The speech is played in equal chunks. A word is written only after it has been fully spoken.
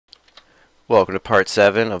Welcome to part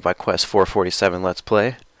 7 of my Quest 447 Let's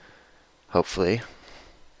Play. Hopefully,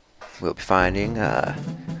 we'll be finding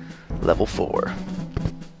level 4.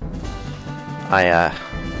 I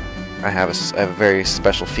have a very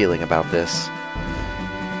special feeling about this.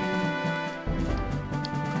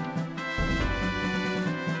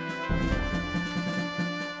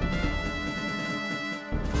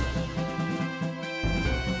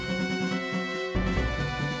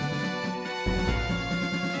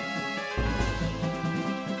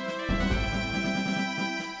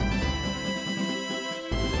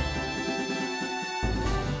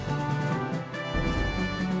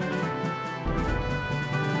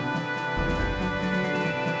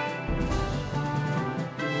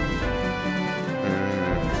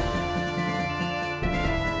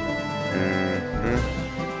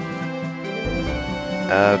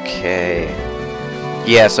 Okay.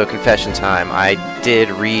 Yeah, so confession time. I did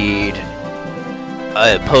read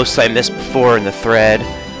a post I missed before in the thread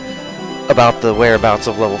about the whereabouts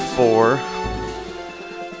of level 4.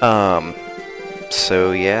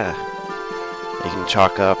 So yeah. You can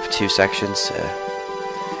chalk up 2 sections to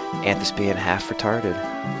Anthus being half retarded.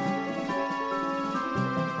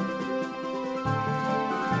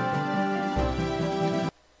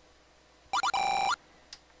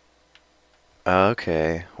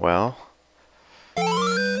 Okay, well,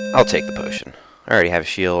 I'll take the potion. I already have a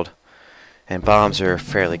shield, and bombs are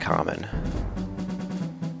fairly common.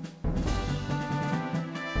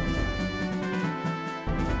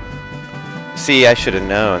 See, I should have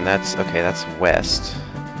known. That's west.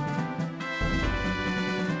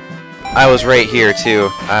 I was right here, too.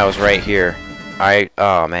 I was right here.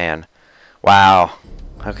 Oh, man. Wow.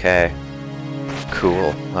 Okay.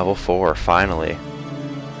 Cool. Level 4, finally.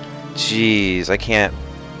 Jeez, I can't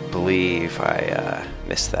believe I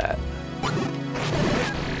missed that.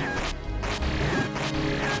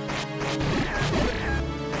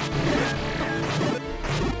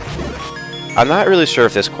 I'm not really sure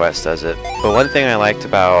if this quest does it, but one thing I liked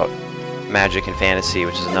about Magic and Fantasy,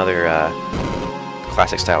 which is another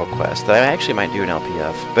classic style quest that I actually might do an LP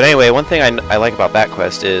of. But anyway, one thing I like about that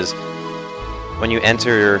quest is when you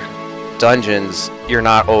enter dungeons, you're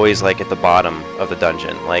not always like at the bottom of the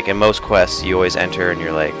dungeon. Like in most quests, you always enter and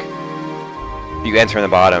you're like, you enter in the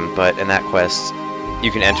bottom, but in that quest,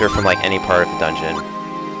 you can enter from like any part of the dungeon.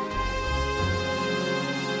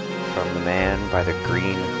 From the man by the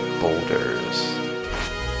green boulders.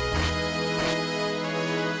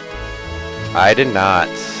 I did not,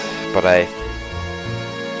 but I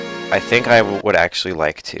think I would actually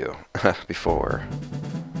like to before.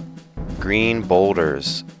 Green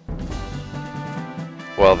boulders.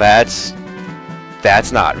 Well, that's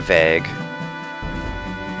not vague.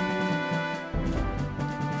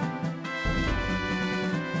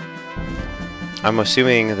 I'm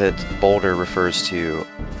assuming that boulder refers to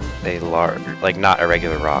a large, like not a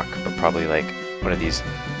regular rock, but probably like one of these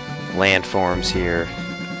landforms here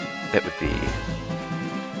that would be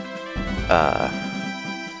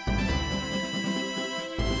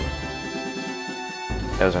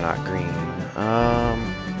those are not green.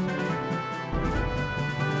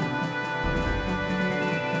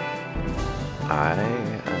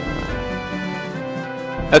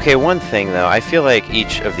 Okay, one thing though, I feel like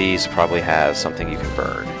each of these probably has something you can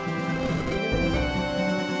burn.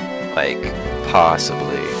 Like,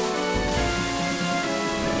 possibly.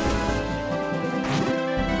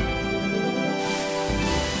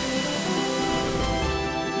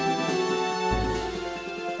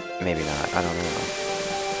 Maybe not, I don't know.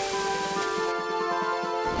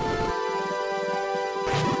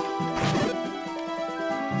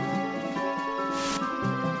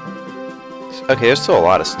 Okay, there's still a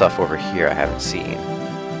lot of stuff over here I haven't seen.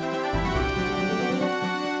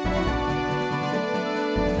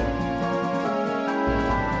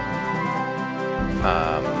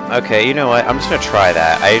 Okay, you know what? I'm just gonna try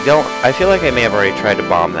that. I feel like I may have already tried to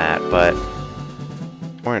bomb that, but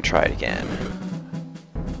we're gonna try it again.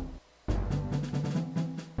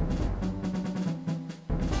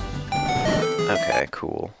 Okay,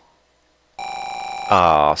 cool.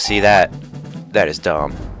 Oh, see that is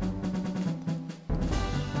dumb.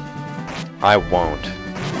 I won't.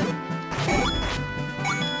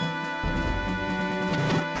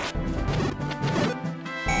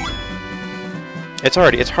 It's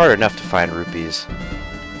hard enough to find rupees.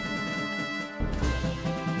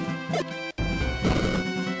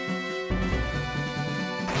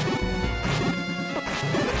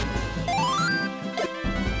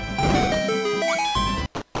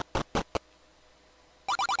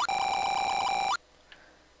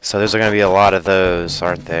 So there's going to be a lot of those,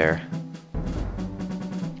 aren't there?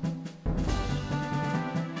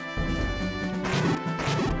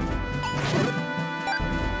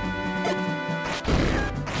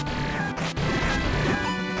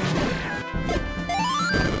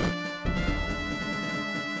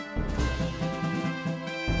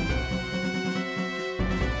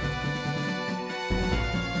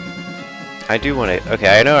 I do want to...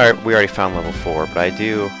 Okay, I know we already found level 4, but I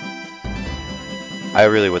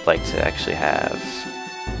really would like to actually have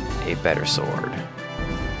a better sword.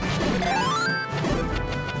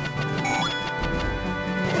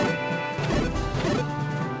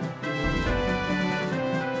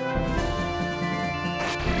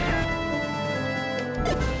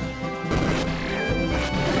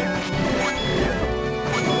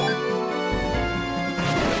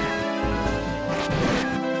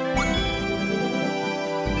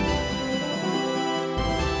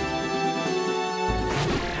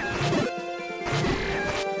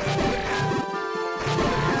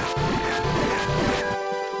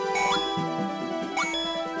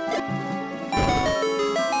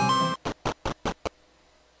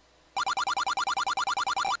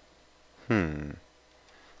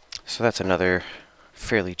 So that's another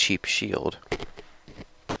fairly cheap shield.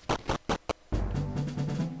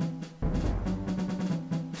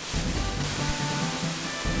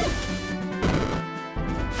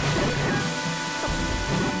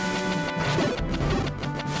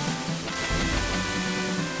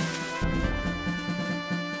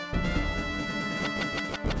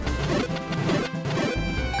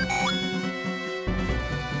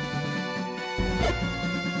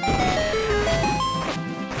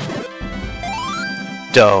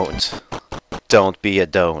 Don't. Don't be a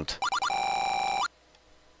don't.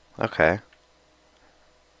 Okay.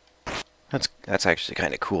 That's actually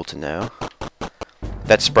kind of cool to know.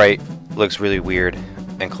 That sprite looks really weird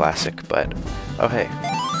and classic, but oh hey,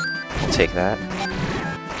 I'll take that.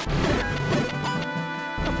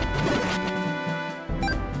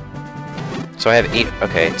 So I have 8.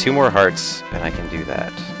 Okay, 2 more hearts, and I can do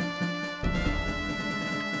that.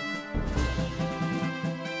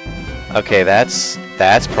 Okay, that's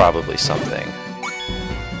probably something.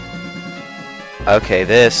 Okay,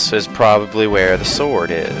 this is probably where the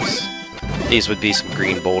sword is. These would be some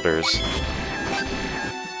green boulders.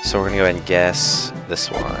 So we're gonna go ahead and guess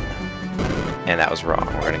this one. And that was wrong.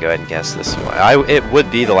 We're gonna go ahead and guess this one. It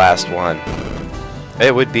would be the last one.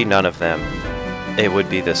 It would be none of them. It would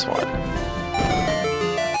be this one.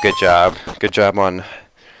 Good job. Good job on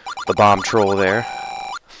the bomb troll there.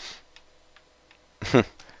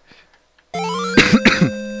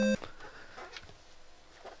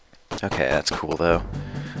 Okay, that's cool though.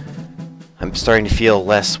 I'm starting to feel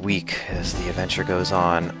less weak as the adventure goes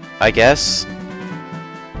on. I guess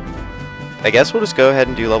we'll just go ahead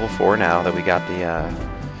and do level 4 now that we got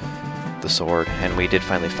the sword, and we did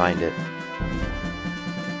finally find it.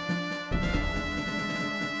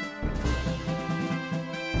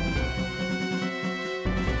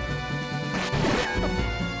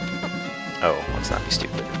 Oh, let's not be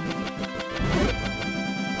stupid.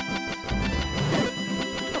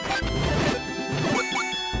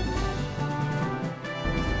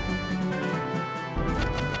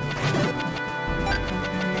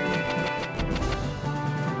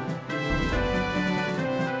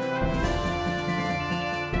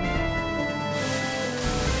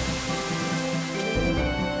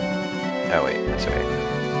 Oh wait, that's right.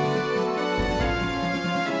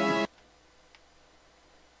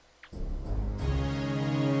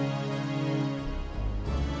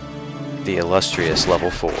 The illustrious level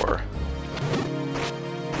 4.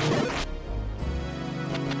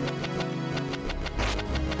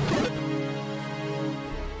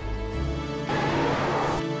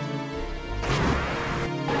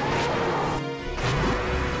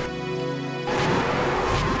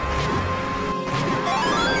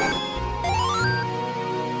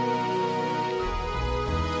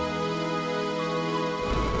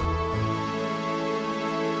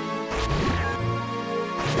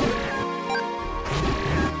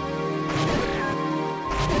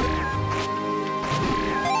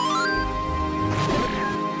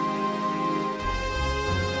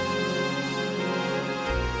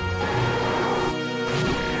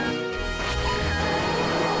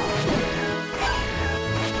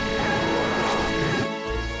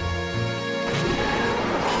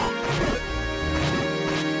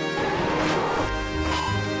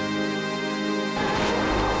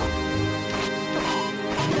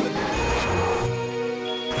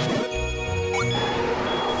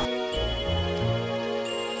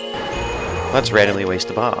 Let's randomly waste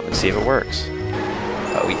a bomb and see if it works.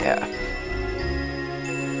 Oh yeah.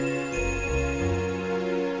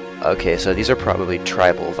 Okay, so these are probably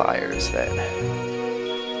tribal vires then.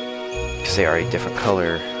 Because they are a different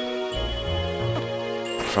color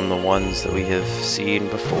from the ones that we have seen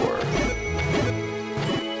before.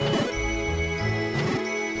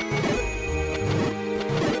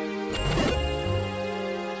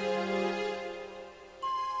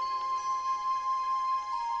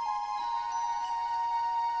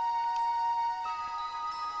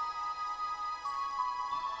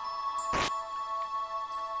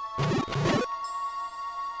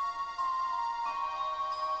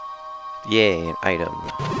 Yay, an item.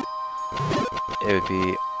 It would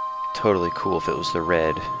be totally cool if it was the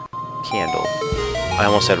red candle. I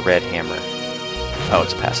almost said red hammer. Oh,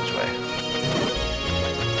 it's a passageway.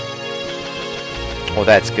 Well,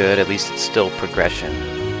 that's good. At least it's still progression.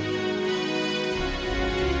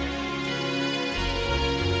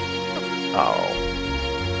 Oh.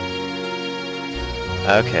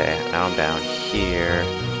 Okay, now I'm down here.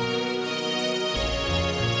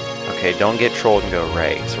 Okay, don't get trolled and go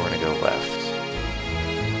right, so we're gonna go left.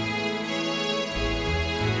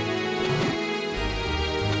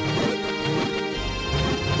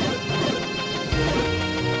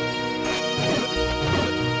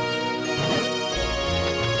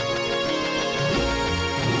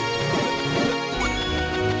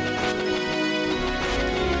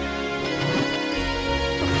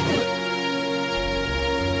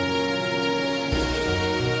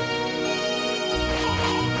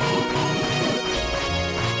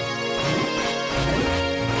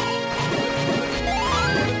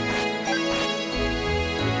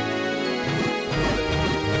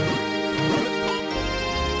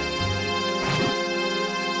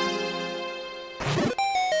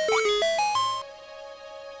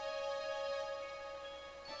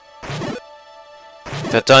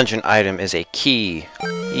 The dungeon item is a key.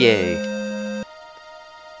 Yay.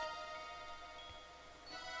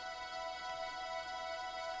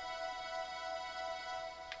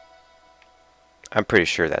 I'm pretty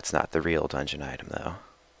sure that's not the real dungeon item, though.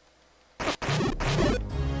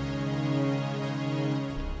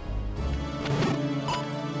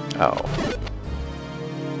 Oh.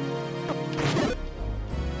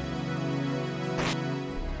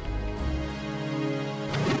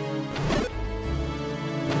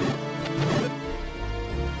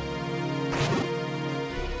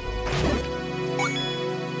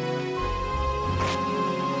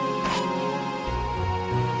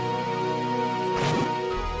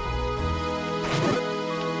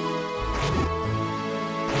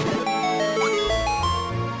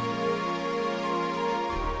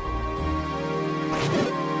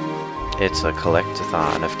 It's a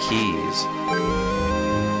collectathon of keys.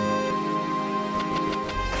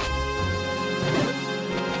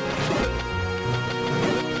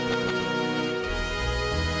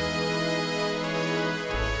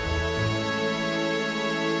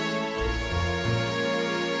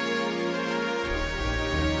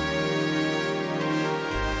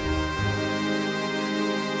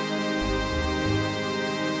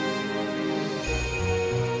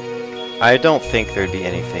 I don't think there'd be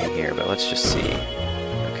anything here, but let's just see.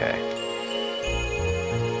 Okay.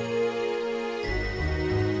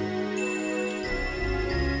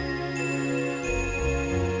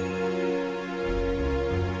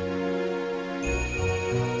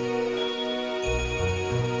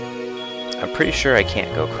 I'm pretty sure I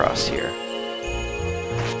can't go across here.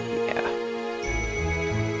 Yeah.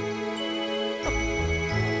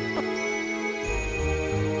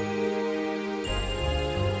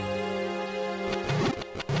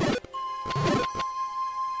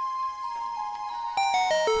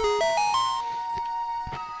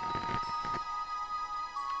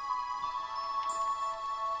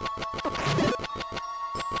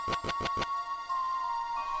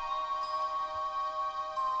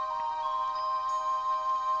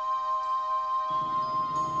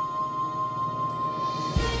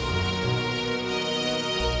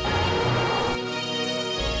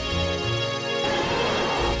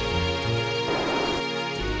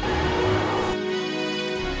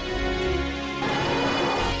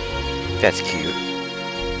 That's cute.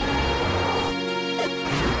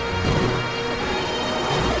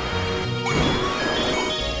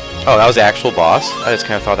 Oh, that was the actual boss? I just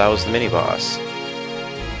kind of thought that was the mini-boss.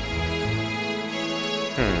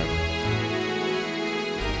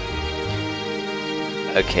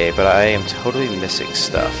 Okay, but I am totally missing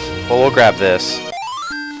stuff. Well, we'll grab this,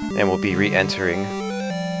 and we'll be re-entering.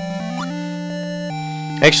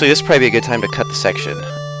 Actually, this would probably be a good time to cut the section,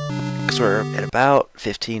 because we're at about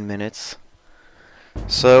 15 minutes.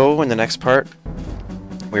 So, in the next part,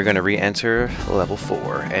 we're going to re-enter level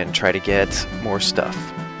 4 and try to get more stuff.